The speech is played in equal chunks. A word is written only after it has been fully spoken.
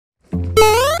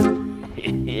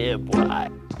Yeah, boy.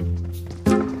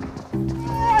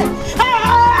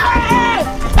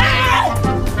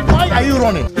 Why are you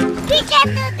running?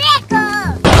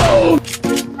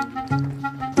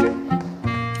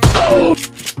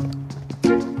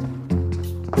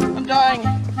 I'm dying.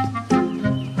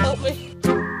 Help me.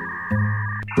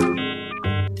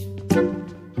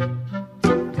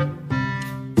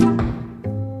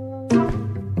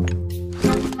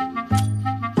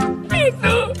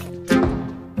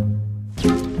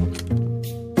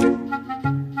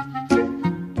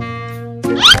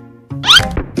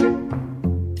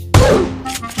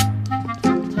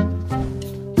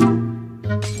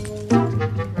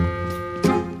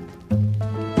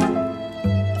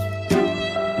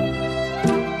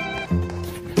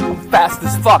 Fast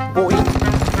as fuck, boy.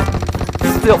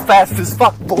 Still fast as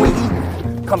fuck, boy.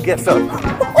 Come get some. I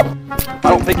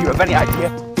don't think you have any idea.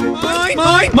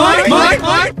 Mine!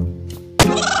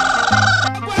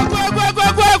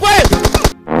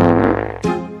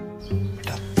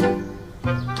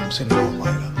 तुमसे ना हो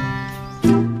पाएगा।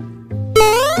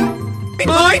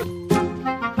 Mine!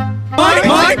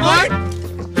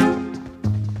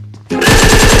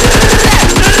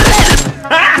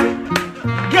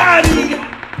 Got it!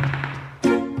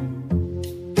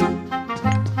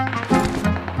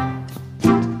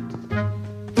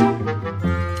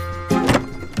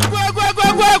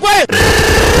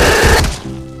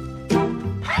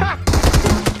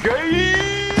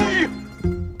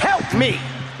 Help me!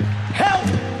 Help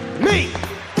me!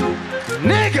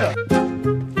 Nigga!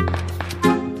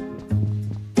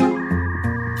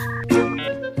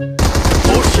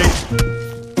 Oh shit!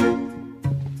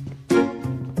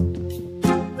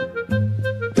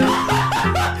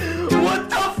 What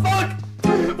the fuck?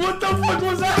 What the fuck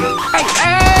was that?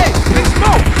 Hey! It's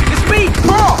Smoke! It's me!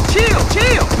 Paul! Chill!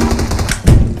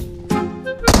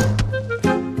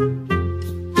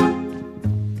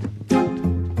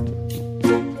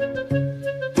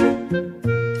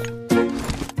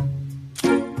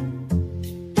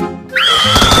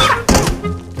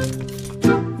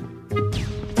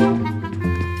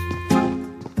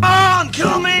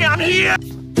 Kill me! I'm here!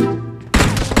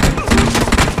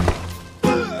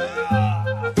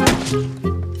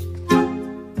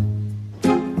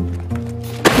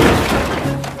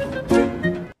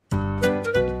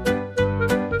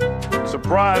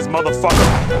 Surprise, motherfucker!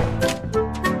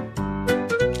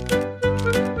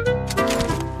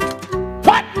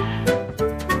 What?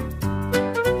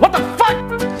 What the fuck?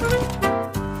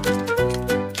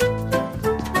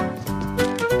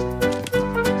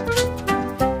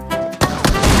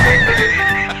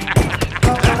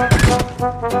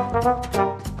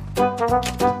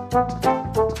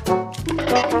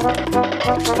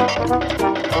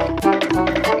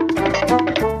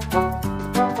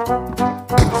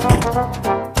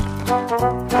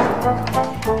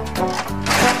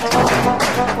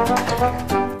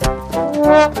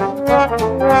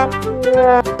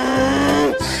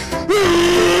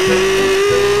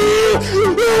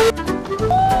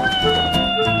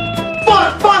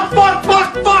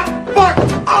 Fuck!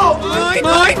 Oh,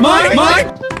 mine!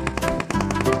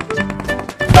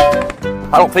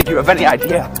 I don't think you have any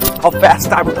idea how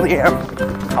fast I really am.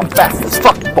 I'm fast as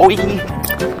fuck, boy.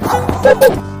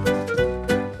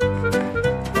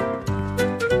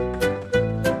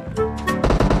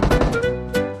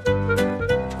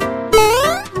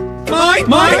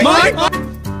 Mine!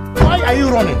 Why are you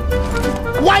running?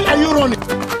 Why are you running?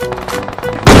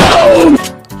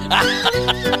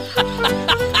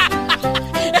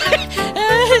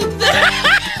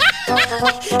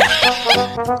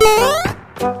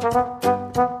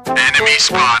 Enemy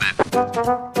spotted.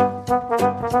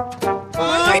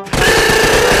 Nice.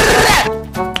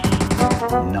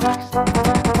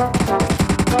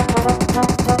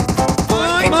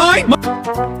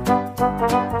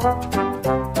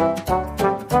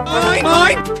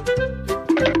 Mine!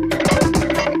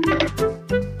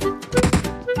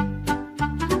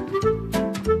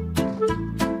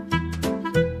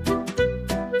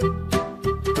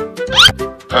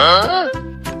 Huh?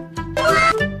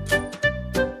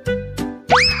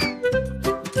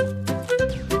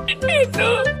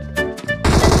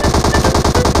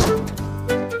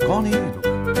 कौन है ये लोग?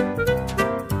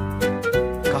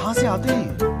 कहाँ से आते हैं?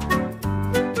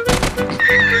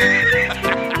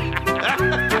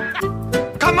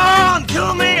 Come on,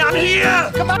 kill me! I'm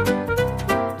here! Come on!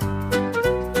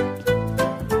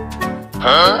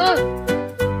 Huh?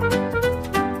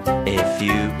 A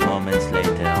few moments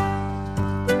later.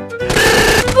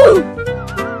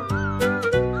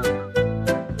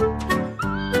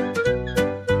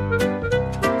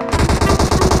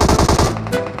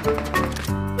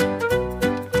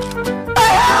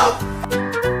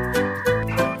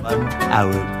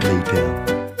 hour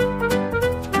later.